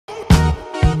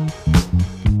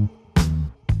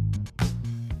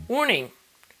Warning!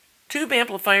 Tube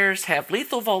amplifiers have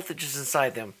lethal voltages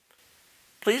inside them.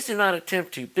 Please do not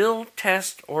attempt to build,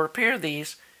 test, or repair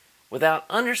these without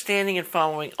understanding and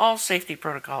following all safety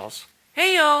protocols.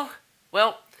 Hey y'all!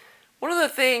 Well, one of the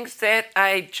things that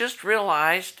I just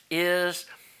realized is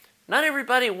not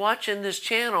everybody watching this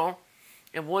channel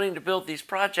and wanting to build these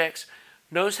projects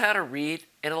knows how to read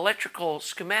an electrical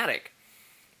schematic.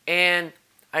 And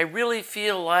I really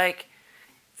feel like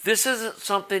this isn't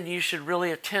something you should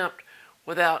really attempt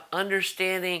without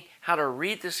understanding how to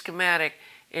read the schematic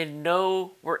and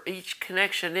know where each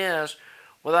connection is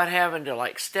without having to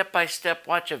like step by step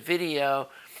watch a video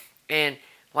and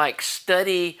like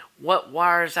study what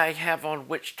wires I have on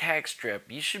which tag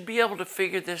strip. You should be able to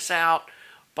figure this out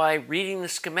by reading the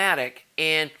schematic.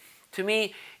 And to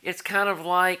me, it's kind of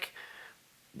like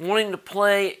wanting to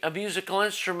play a musical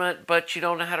instrument but you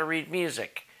don't know how to read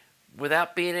music.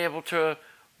 Without being able to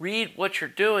read what you're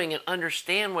doing and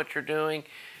understand what you're doing,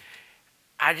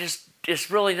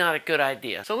 it's really not a good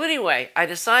idea. So anyway, I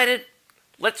decided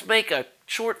let's make a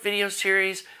short video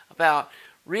series about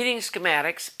reading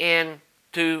schematics. And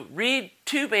to read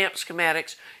tube amp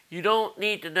schematics, you don't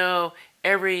need to know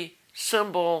every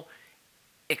symbol,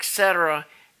 etc.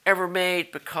 ever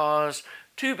made, because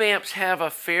tube amps have a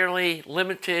fairly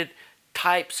limited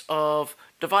types of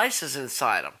devices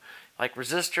inside them, like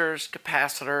resistors,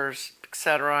 capacitors,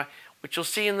 etc., which you'll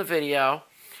see in the video.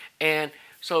 And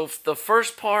so the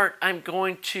first part, I'm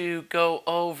going to go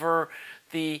over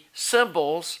the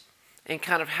symbols and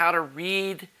kind of how to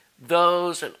read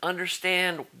those and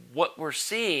understand what we're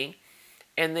seeing.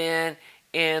 And then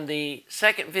in the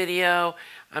second video,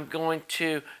 I'm going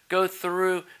to go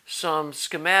through some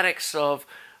schematics of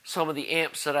some of the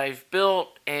amps that I've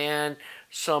built and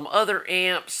some other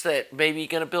amps that maybe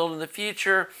going to build in the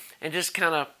future, and just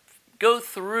kind of go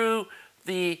through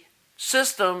the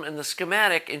system and the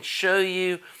schematic and show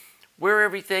you where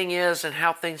everything is and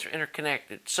how things are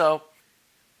interconnected. So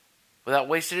without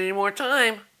wasting any more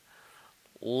time,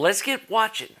 let's get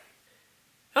watching.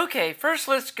 Okay, first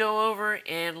let's go over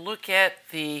and look at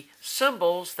the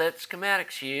symbols that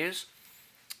schematics use.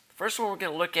 The first one we're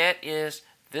going to look at is,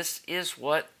 this is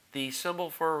what the symbol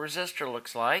for a resistor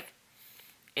looks like.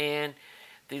 And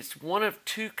it's one of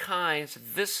two kinds.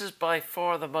 This is by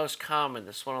far the most common.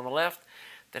 This one on the left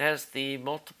that has the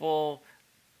multiple,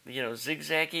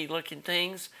 zigzaggy looking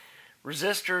things.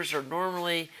 Resistors are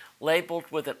normally labeled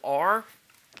with an R,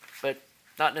 but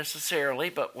not necessarily,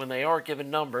 but when they are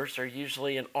given numbers, they're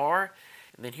usually an R.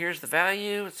 And then here's the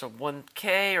value. It's a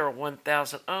 1K or a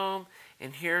 1000 ohm.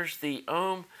 And here's the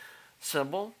ohm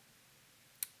symbol.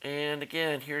 And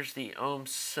again, here's the ohm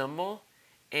symbol.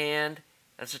 And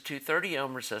that's a 230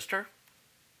 ohm resistor.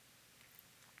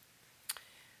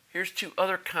 Here's two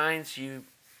other kinds you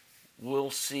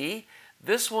will see.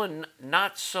 This one,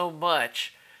 not so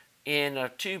much in a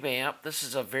tube amp. This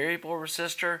is a variable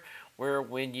resistor where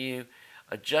when you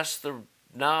adjust the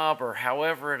knob or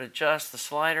however it adjusts the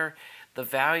slider, the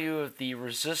value of the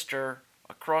resistor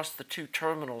across the two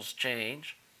terminals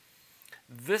change.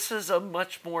 This is a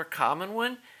much more common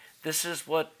one. This is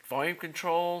what volume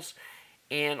controls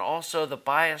and also the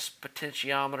bias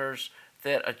potentiometers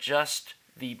that adjust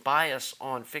the bias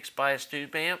on fixed bias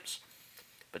tube amps.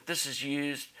 But this is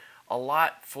used a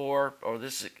lot for, or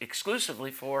this is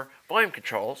exclusively for, volume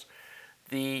controls.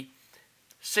 The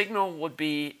signal would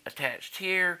be attached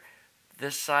here.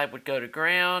 This side would go to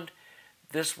ground.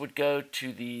 This would go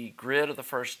to the grid of the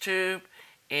first tube.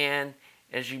 And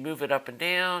as you move it up and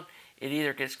down, it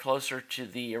either gets closer to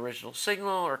the original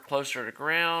signal or closer to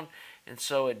ground. And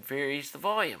so it varies the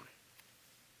volume.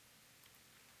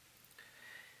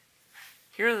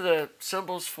 Here are the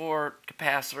symbols for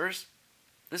capacitors.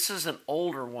 This is an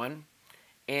older one,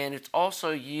 and it's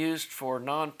also used for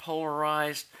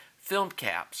non-polarized film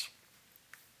caps.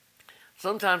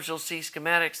 Sometimes you'll see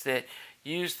schematics that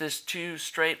use this two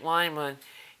straight line one,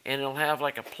 and it'll have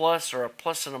like a plus or a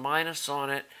plus and a minus on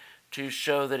it to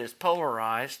show that it's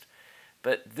polarized.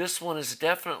 But this one is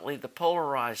definitely the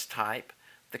polarized type.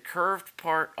 The curved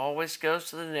part always goes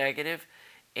to the negative,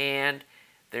 and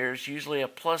there's usually a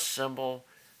plus symbol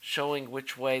showing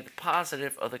which way the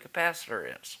positive of the capacitor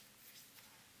is.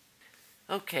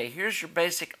 Okay, here's your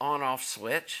basic on-off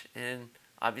switch, and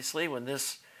obviously when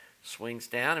this swings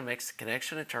down and makes the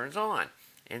connection, it turns on.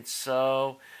 And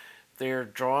so they're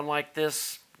drawn like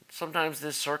this. Sometimes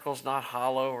this circle's not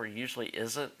hollow, or usually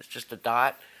isn't. It's just a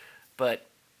dot, but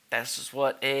this is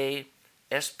what a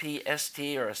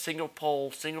SPST, or a single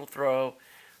pole, single throw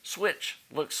switch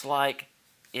looks like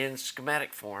in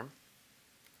schematic form.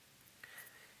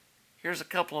 Here's a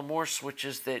couple of more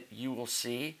switches that you will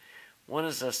see. One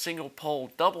is a single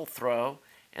pole double throw,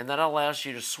 and that allows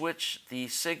you to switch the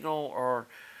signal or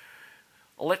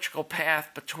electrical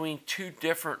path between two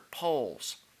different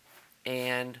poles.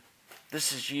 And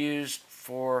this is used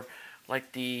for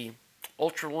like the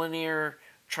ultralinear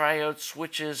triode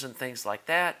switches and things like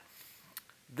that.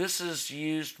 This is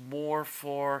used more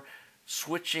for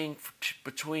switching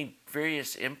between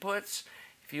various inputs.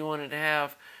 If you wanted to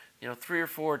have 3 or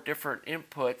 4 different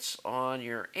inputs on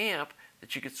your amp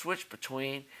that you could switch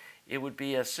between, it would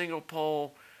be a single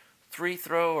pole 3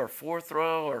 throw or 4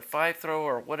 throw or 5 throw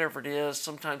or whatever it is.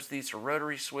 Sometimes these are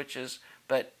rotary switches,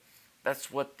 but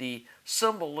that's what the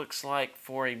symbol looks like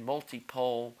for a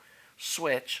multi-pole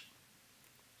switch.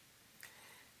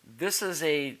 This is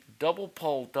a double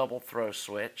pole double throw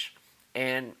switch,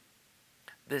 and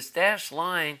this dashed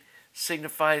line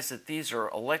signifies that these are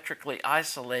electrically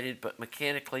isolated but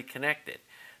mechanically connected.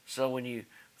 So when you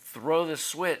throw the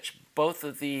switch, both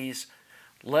of these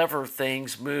lever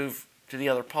things move to the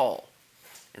other pole.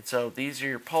 And so these are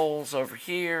your poles over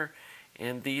here,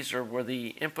 and these are where the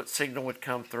input signal would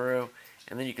come through,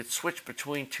 and then you could switch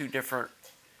between two different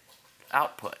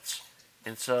outputs.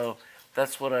 And so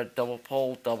that's what a double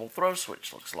pole double throw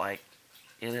switch looks like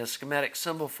in a schematic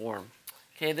symbol form.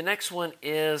 Okay, the next one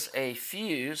is a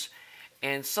fuse,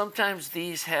 and sometimes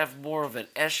these have more of an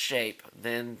S shape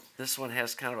than this one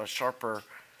has kind of a sharper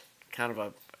kind of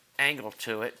a angle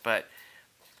to it, but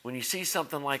when you see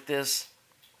something like this,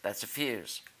 that's a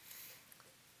fuse.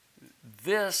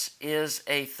 This is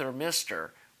a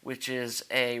thermistor, which is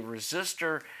a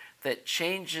resistor that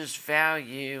changes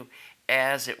value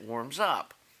as it warms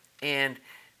up. And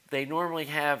they normally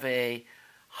have a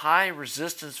high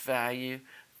resistance value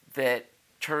that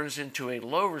turns into a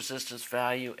low resistance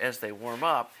value as they warm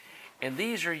up. And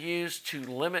these are used to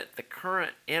limit the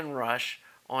current inrush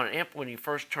on an amp when you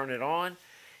first turn it on.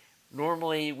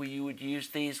 Normally you would use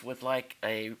these with like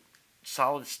a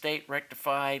solid state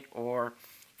rectified, or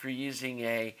if you're using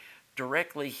a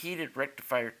directly heated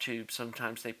rectifier tube,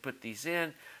 sometimes they put these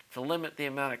in to limit the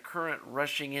amount of current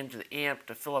rushing into the amp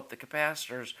to fill up the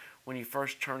capacitors when you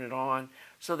first turn it on,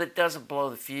 so that it doesn't blow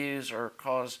the fuse or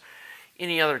cause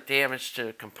any other damage to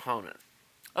a component.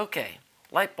 Okay,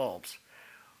 light bulbs.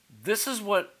 This is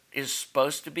what is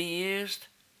supposed to be used.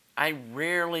 I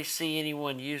rarely see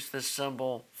anyone use this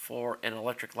symbol for an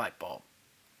electric light bulb.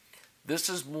 This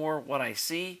is more what I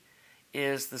see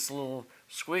is this little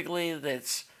squiggly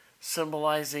that's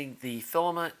symbolizing the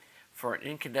filament for an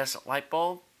incandescent light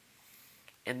bulb.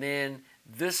 And then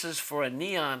this is for a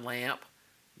neon lamp,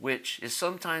 which is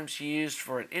sometimes used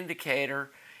for an indicator,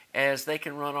 as they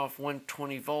can run off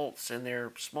 120 volts and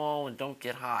they're small and don't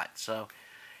get hot. So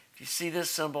if you see this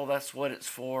symbol, that's what it's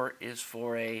for, is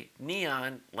for a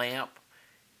neon lamp,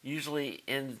 usually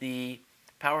in the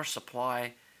power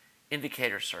supply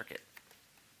indicator circuit.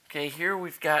 Okay, here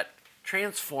we've got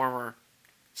transformer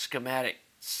schematic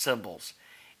symbols,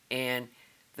 and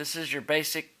this is your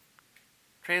basic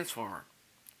transformer.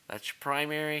 That's your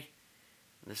primary,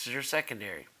 and this is your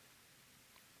secondary.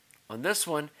 On this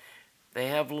one, they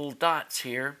have little dots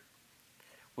here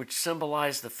which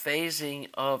symbolize the phasing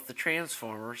of the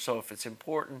transformer. So if it's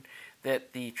important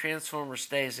that the transformer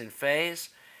stays in phase,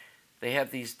 they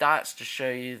have these dots to show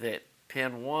you that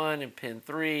pin 1 and pin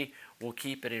 3 will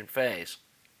keep it in phase.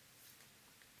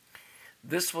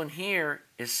 This one here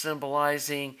is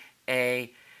symbolizing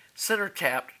a center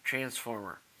tapped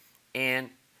transformer, and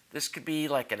this could be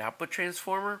like an output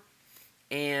transformer,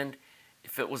 and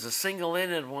if it was a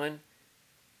single-ended one,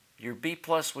 your B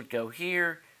plus would go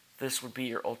here, this would be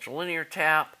your ultralinear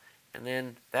tap, and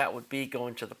then that would be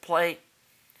going to the plate.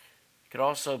 It could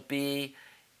also be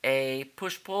a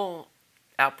push-pull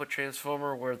output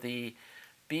transformer where the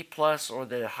B plus or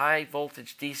the high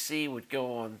voltage DC would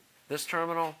go on this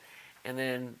terminal, and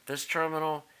then this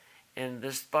terminal and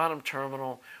this bottom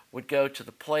terminal would go to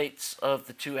the plates of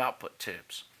the two output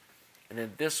tubes. And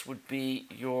then this would be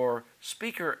your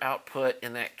speaker output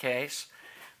in that case,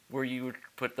 where you would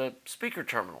put the speaker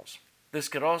terminals. This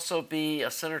could also be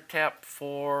a center tap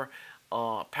for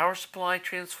a power supply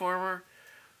transformer,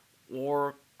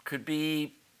 or could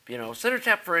be, center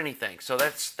tap for anything. So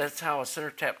that's how a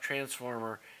center tap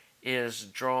transformer is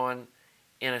drawn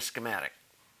in a schematic.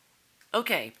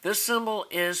 Okay, this symbol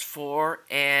is for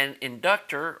an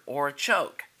inductor or a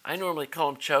choke. I normally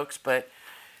call them chokes, but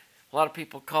a lot of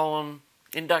people call them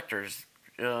inductors.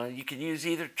 You can use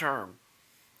either term.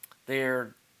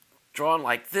 They're drawn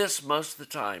like this most of the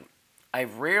time.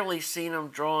 I've rarely seen them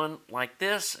drawn like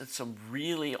this in some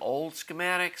really old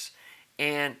schematics,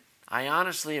 and I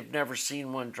honestly have never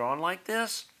seen one drawn like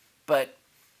this, but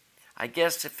I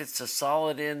guess if it's a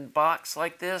solid end box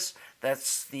like this,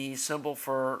 that's the symbol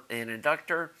for an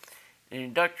inductor. An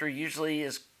inductor usually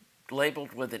is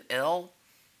labeled with an L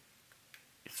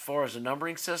as far as a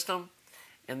numbering system.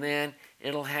 And then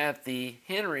it'll have the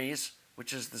henries,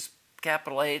 which is this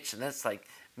capital H, and that's like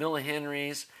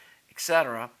millihenries,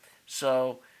 etc.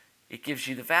 So it gives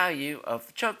you the value of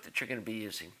the choke that you're going to be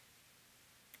using.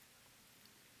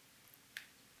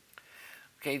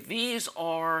 Okay, these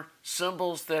are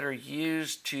symbols that are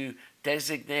used to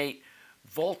designate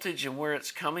voltage and where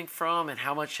it's coming from and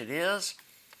how much it is.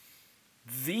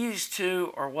 These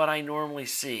two are what I normally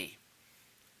see.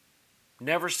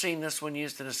 Never seen this one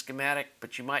used in a schematic,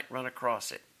 but you might run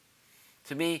across it.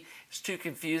 To me, it's too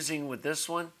confusing with this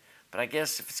one, but I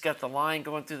guess if it's got the line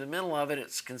going through the middle of it,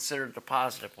 it's considered the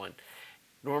positive one.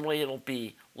 Normally it'll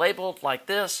be labeled like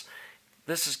this.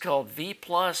 This is called V+,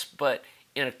 but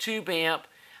in a tube amp,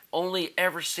 only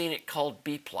ever seen it called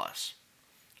B+.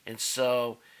 And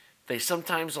so they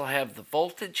sometimes will have the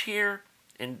voltage here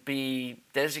and be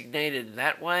designated in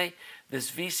that way.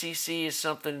 This VCC is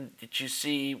something that you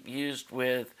see used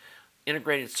with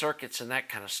integrated circuits and that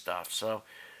kind of stuff. So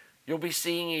you'll be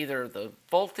seeing either the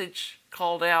voltage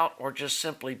called out or just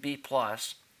simply B+.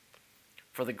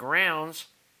 For the grounds,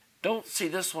 don't see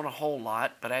this one a whole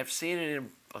lot, but I've seen it in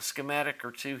a schematic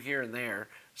or two here and there.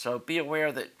 So be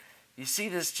aware that you see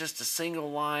this just a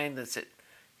single line that's at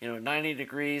 90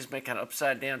 degrees, make an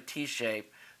upside down T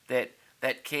shape, that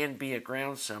can be a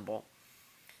ground symbol.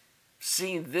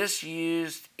 Seen this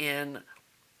used in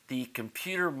the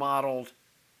computer modeled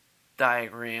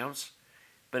diagrams,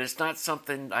 but it's not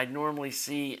something I normally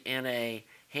see in a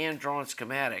hand-drawn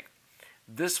schematic.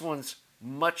 This one's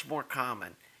much more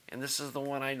common, and this is the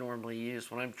one I normally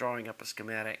use when I'm drawing up a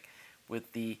schematic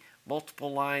with the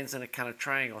multiple lines in a kind of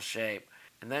triangle shape,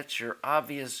 and that's your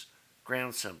obvious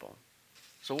ground symbol.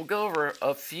 So we'll go over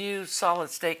a few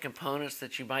solid-state components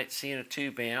that you might see in a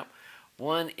tube amp.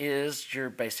 One is your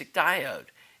basic diode,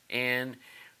 and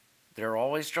they're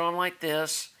always drawn like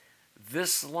this.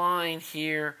 This line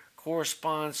here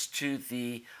corresponds to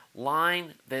the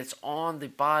line that's on the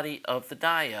body of the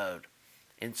diode.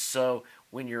 And so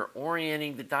when you're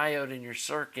orienting the diode in your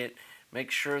circuit, make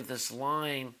sure this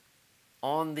line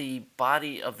on the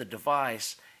body of the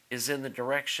device is in the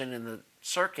direction in the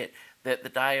circuit that the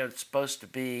diode's supposed to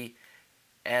be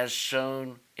as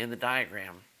shown in the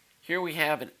diagram. Here we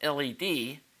have an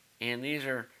LED, and these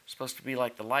are supposed to be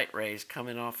like the light rays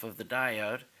coming off of the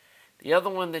diode. The other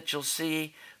one that you'll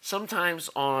see sometimes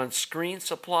on screen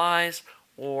supplies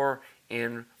or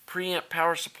in preamp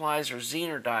power supplies or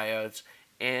Zener diodes,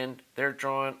 and they're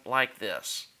drawn like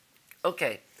this.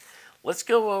 Okay, let's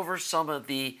go over some of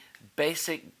the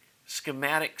basic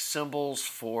schematic symbols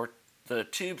for the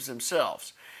tubes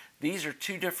themselves. These are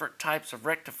two different types of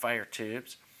rectifier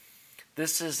tubes.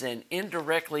 This is an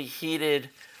indirectly heated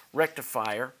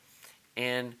rectifier,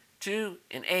 and 2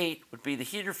 and 8 would be the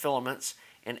heater filaments,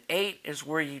 and 8 is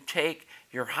where you take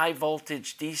your high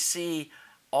voltage DC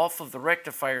off of the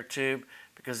rectifier tube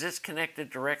because it's connected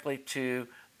directly to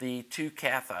the two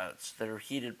cathodes that are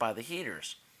heated by the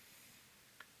heaters.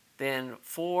 Then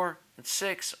 4 and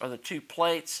 6 are the two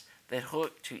plates that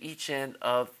hook to each end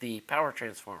of the power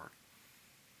transformer.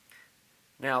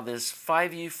 Now this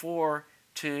 5U4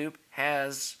 tube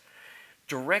has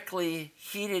directly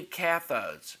heated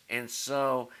cathodes, and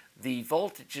so the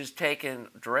voltage is taken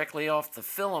directly off the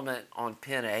filament on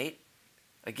pin 8.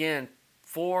 Again,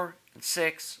 4 and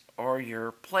 6 are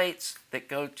your plates that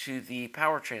go to the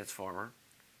power transformer.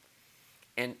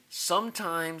 And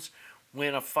sometimes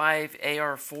when a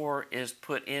 5AR4 is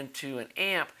put into an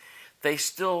amp, they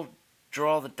still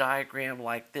draw the diagram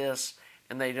like this,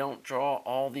 and they don't draw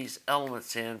all these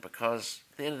elements in because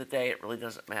at the end of the day it really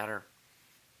doesn't matter.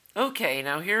 Okay,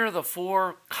 now here are the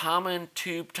 4 common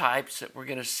tube types that we're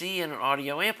going to see in an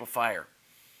audio amplifier.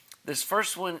 This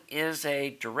first one is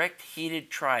a direct heated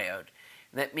triode.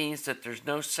 That means that there's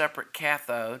no separate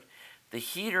cathode. The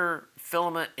heater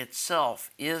filament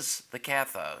itself is the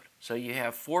cathode. So you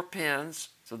have 4 pins.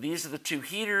 So these are the 2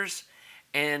 heaters,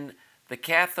 and the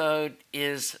cathode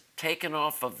is taken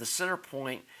off of the center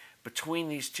point between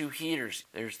these 2 heaters.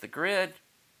 There's the grid,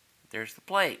 there's the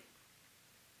plate.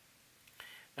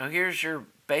 Now here's your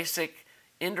basic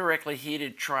indirectly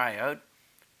heated triode.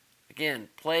 Again,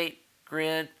 plate,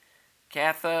 grid,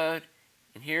 cathode,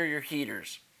 and here are your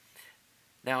heaters.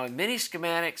 Now in many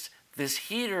schematics, this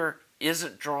heater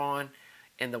isn't drawn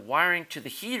and the wiring to the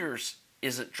heaters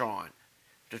isn't drawn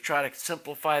to try to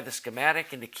simplify the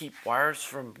schematic and to keep wires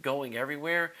from going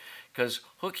everywhere, because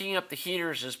hooking up the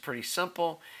heaters is pretty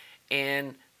simple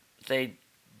and they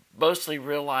mostly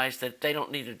realize that they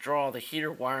don't need to draw the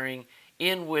heater wiring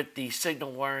in with the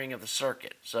signal wiring of the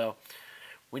circuit. So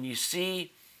when you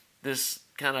see this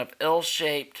kind of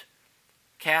L-shaped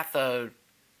cathode,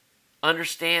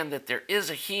 understand that there is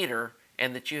a heater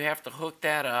and that you have to hook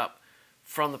that up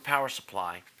from the power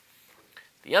supply.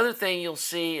 The other thing you'll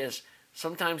see is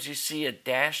sometimes you see a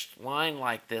dashed line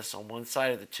like this on one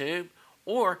side of the tube,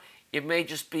 or it may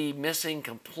just be missing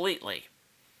completely.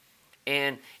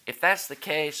 And if that's the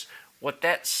case, what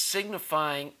that's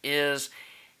signifying is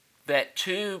that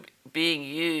tube being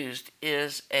used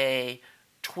is a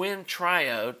twin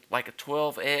triode, like a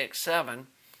 12AX7,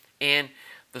 and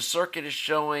the circuit is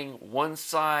showing one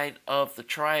side of the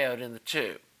triode in the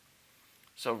tube.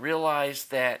 So realize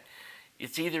that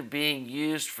it's either being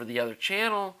used for the other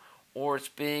channel or it's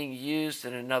being used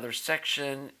in another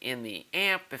section in the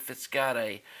amp if it's got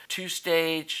a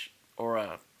two-stage or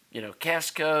a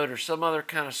cascode or some other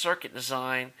kind of circuit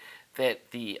design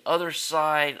that the other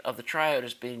side of the triode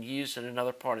is being used in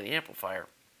another part of the amplifier.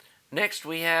 Next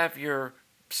we have your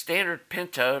standard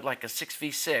pentode like a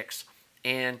 6V6,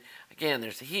 and again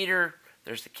there's the heater,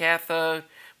 there's the cathode,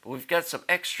 but we've got some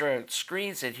extra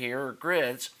screens in here, or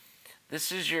grids.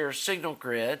 This is your signal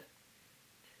grid.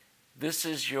 This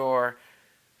is your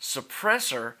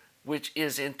suppressor, which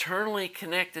is internally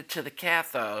connected to the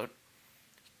cathode.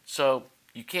 So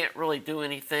you can't really do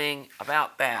anything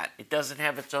about that. It doesn't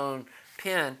have its own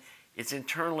pin. It's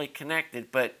internally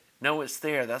connected, but know it's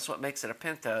there. That's what makes it a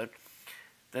pentode.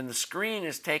 Then the screen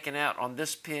is taken out on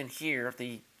this pin here,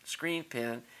 the screen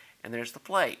pin, and there's the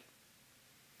plate.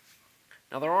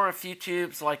 Now there are a few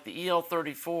tubes like the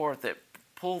EL34 that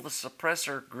pull the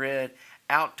suppressor grid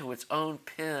out to its own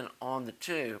pin on the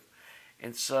tube.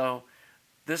 And so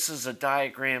this is a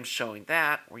diagram showing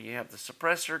that, where you have the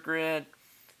suppressor grid,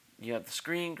 you have the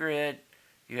screen grid,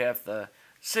 you have the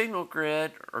signal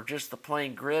grid, or just the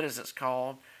plain grid as it's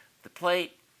called, the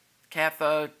plate,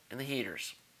 cathode, and the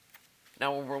heaters.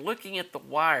 Now when we're looking at the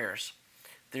wires,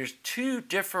 there's two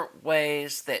different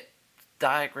ways that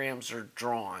diagrams are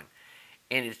drawn.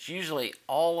 And it's usually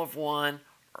all of one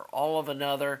or all of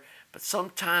another, but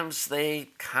sometimes they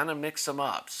kind of mix them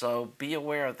up, so be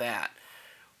aware of that.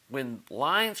 When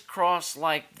lines cross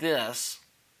like this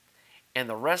and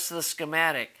the rest of the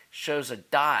schematic shows a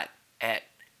dot at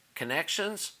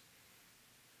connections,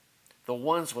 the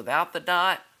ones without the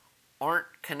dot aren't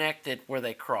connected where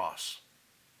they cross.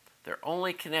 They're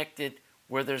only connected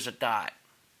where there's a dot.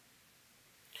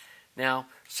 Now,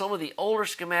 some of the older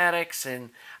schematics, and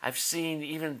I've seen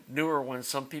even newer ones,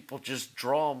 some people just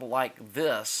draw them like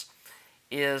this,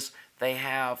 is they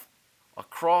have a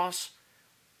cross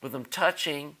with them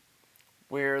touching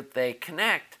where they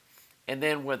connect, and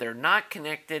then where they're not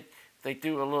connected, they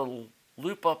do a little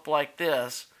loop up like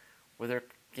this, where they're,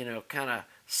 kind of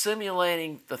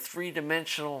simulating the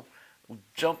three-dimensional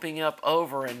jumping up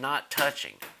over and not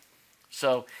touching.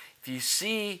 So if you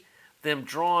see them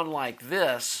drawn like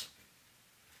this,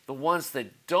 the ones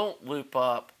that don't loop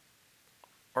up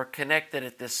are connected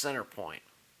at this center point.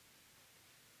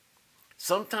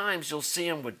 Sometimes you'll see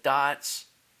them with dots,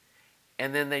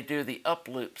 and then they do the up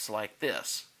loops like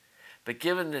this. But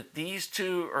given that these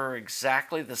two are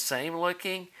exactly the same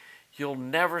looking, you'll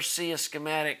never see a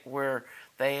schematic where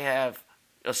they have,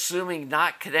 assuming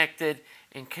not connected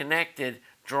and connected,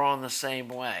 drawn the same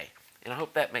way. And I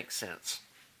hope that makes sense.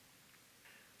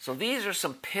 So these are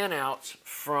some pinouts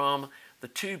from the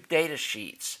tube data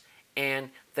sheets, and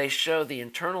they show the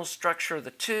internal structure of the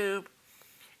tube,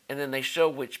 and then they show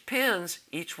which pins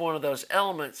each one of those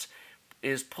elements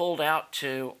is pulled out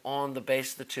to on the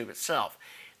base of the tube itself.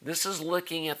 This is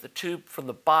looking at the tube from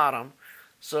the bottom,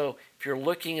 so if you're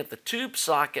looking at the tube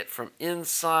socket from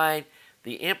inside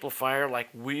the amplifier like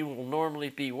we will normally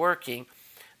be working,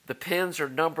 the pins are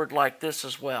numbered like this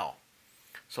as well.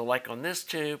 So like on this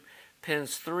tube,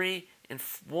 pins 3 and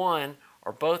 1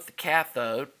 are both the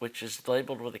cathode, which is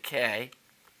labeled with a K.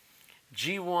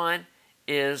 G1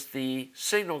 is the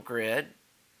signal grid.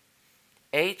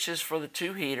 H is for the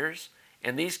two heaters,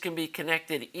 and these can be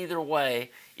connected either way.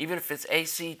 Even if it's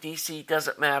AC, DC,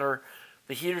 doesn't matter.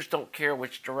 The heaters don't care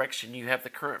which direction you have the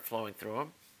current flowing through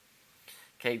them.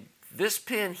 Okay, this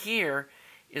pin here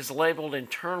is labeled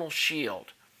internal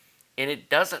shield, and it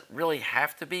doesn't really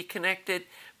have to be connected,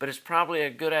 but it's probably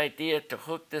a good idea to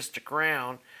hook this to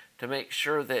ground to make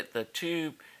sure that the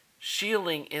tube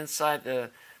shielding inside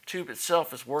the tube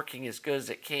itself is working as good as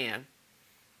it can.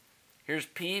 Here's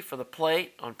P for the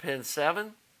plate on pin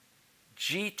 7.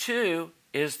 G2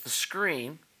 is the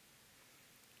screen,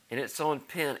 and it's on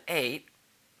pin 8.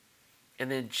 And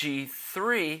then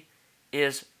G3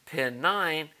 is pin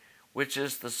 9, which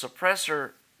is the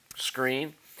suppressor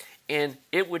screen, and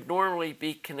it would normally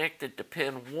be connected to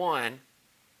pin 1,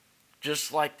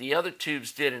 just like the other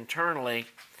tubes did internally,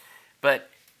 but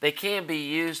they can be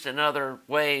used in other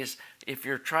ways if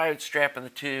you're triode strapping the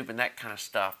tube and that kind of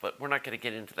stuff, but we're not going to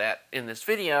get into that in this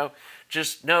video.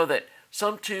 Just know that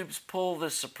some tubes pull the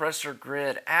suppressor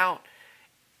grid out,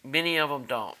 many of them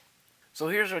don't. So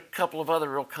here's a couple of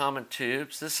other real common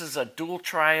tubes. This is a dual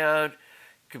triode.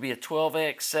 Could be a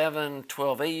 12AX7,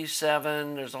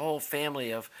 12AU7. There's a whole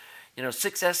family of,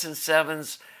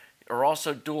 6S7s are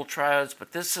also dual triodes,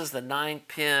 but this is the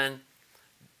 9-pin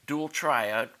dual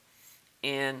triode.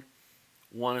 And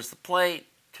 1 is the plate,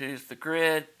 2 is the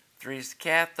grid, 3 is the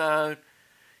cathode.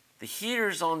 The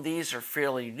heaters on these are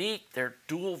fairly unique. They're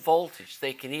dual voltage.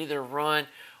 They can either run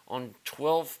on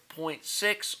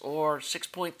 12.6 or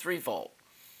 6.3 volt.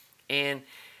 And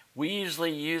we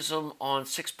usually use them on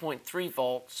 6.3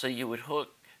 volts, so you would hook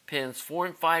pins 4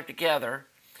 and 5 together,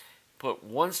 put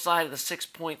one side of the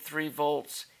 6.3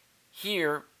 volts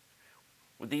here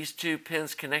with these two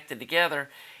pins connected together,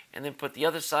 and then put the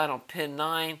other side on pin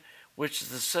 9, which is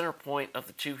the center point of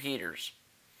the two heaters.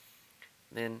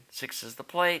 Then 6 is the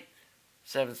plate,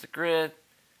 7 is the grid,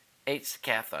 8 is the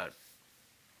cathode.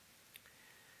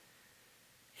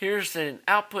 Here's an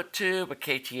output tube, a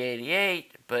KT88,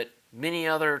 but many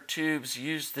other tubes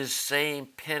use this same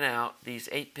pin out, these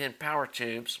 8-pin power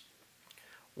tubes.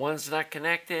 1's not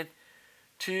connected,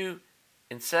 2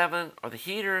 and 7 are the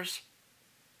heaters,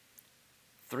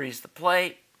 3 is the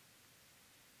plate,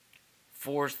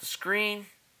 4 is the screen,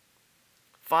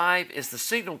 5 is the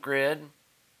signal grid,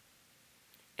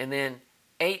 and then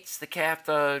 8's the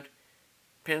cathode,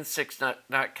 pin 6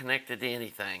 not connected to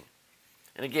anything.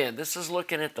 And again, this is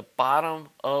looking at the bottom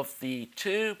of the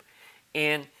tube,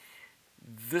 and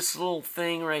this little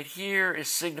thing right here is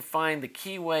signifying the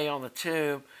keyway on the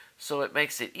tube, so it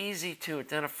makes it easy to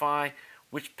identify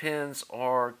which pins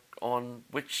are on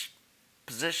which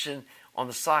position on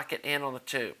the socket and on the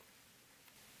tube.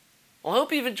 Well, I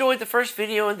hope you've enjoyed the first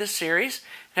video in this series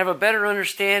and have a better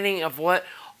understanding of what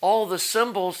all the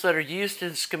symbols that are used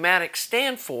in schematics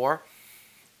stand for.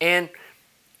 And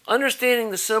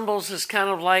understanding the symbols is kind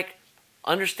of like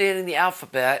understanding the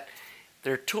alphabet.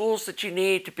 They're tools that you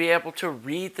need to be able to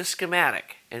read the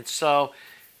schematic. And so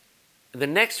in the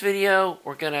next video,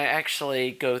 we're going to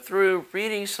actually go through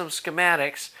reading some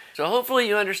schematics. So hopefully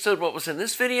you understood what was in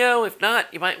this video. If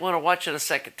not, you might want to watch it a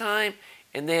second time.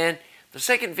 And then the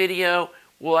second video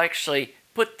will actually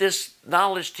put this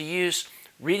knowledge to use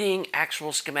reading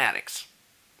actual schematics.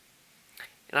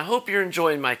 And I hope you're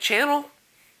enjoying my channel.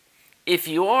 If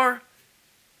you are,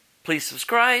 please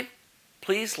subscribe,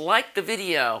 please like the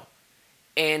video,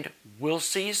 and we'll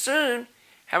see you soon.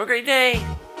 Have a great day.